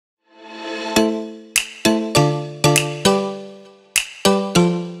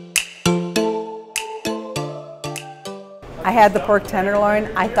I had the pork tenderloin.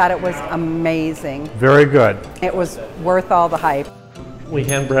 I thought it was amazing. Very good. It was worth all the hype. We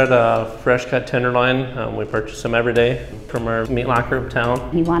hand bread a fresh cut tenderloin. We purchase them every day from our meat locker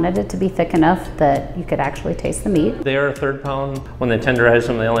uptown. He wanted it to be thick enough that you could actually taste the meat. They are a third pound. When they tenderize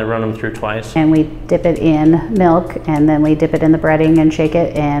them, they only run them through twice. And we dip it in milk, and then we dip it in the breading and shake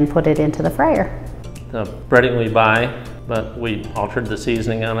it and put it into the fryer. The breading we buy, but we altered the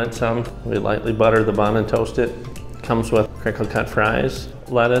seasoning on it some. We lightly butter the bun and toast it. Comes with crinkle cut fries,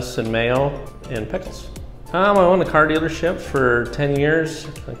 lettuce and mayo, and pickles. I owned a car dealership for 10 years.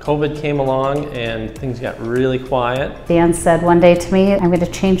 COVID came along and things got really quiet. Dan said one day to me, I'm going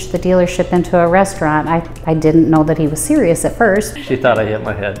to change the dealership into a restaurant. I didn't know that he was serious at first. She thought I hit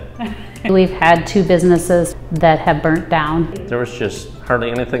my head. We've had 2 businesses that have burnt down. There was just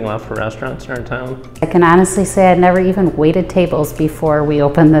hardly anything left for restaurants in our town. I can honestly say I never even waited tables before we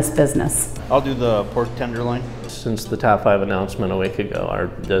opened this business. I'll do the pork tenderloin. Since the top 5 announcement a week ago, our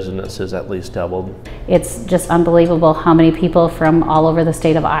business has at least doubled. It's just unbelievable how many people from all over the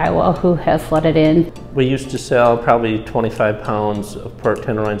state of Iowa who have flooded in. We used to sell probably 25 pounds of pork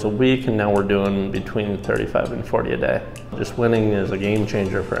tenderloins a week, and now we're doing between 35 and 40 a day. Just winning is a game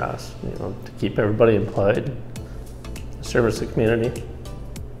changer for us, to keep everybody employed, service the community.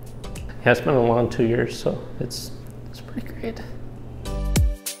 Yeah, it's been a long 2 years, so it's pretty great.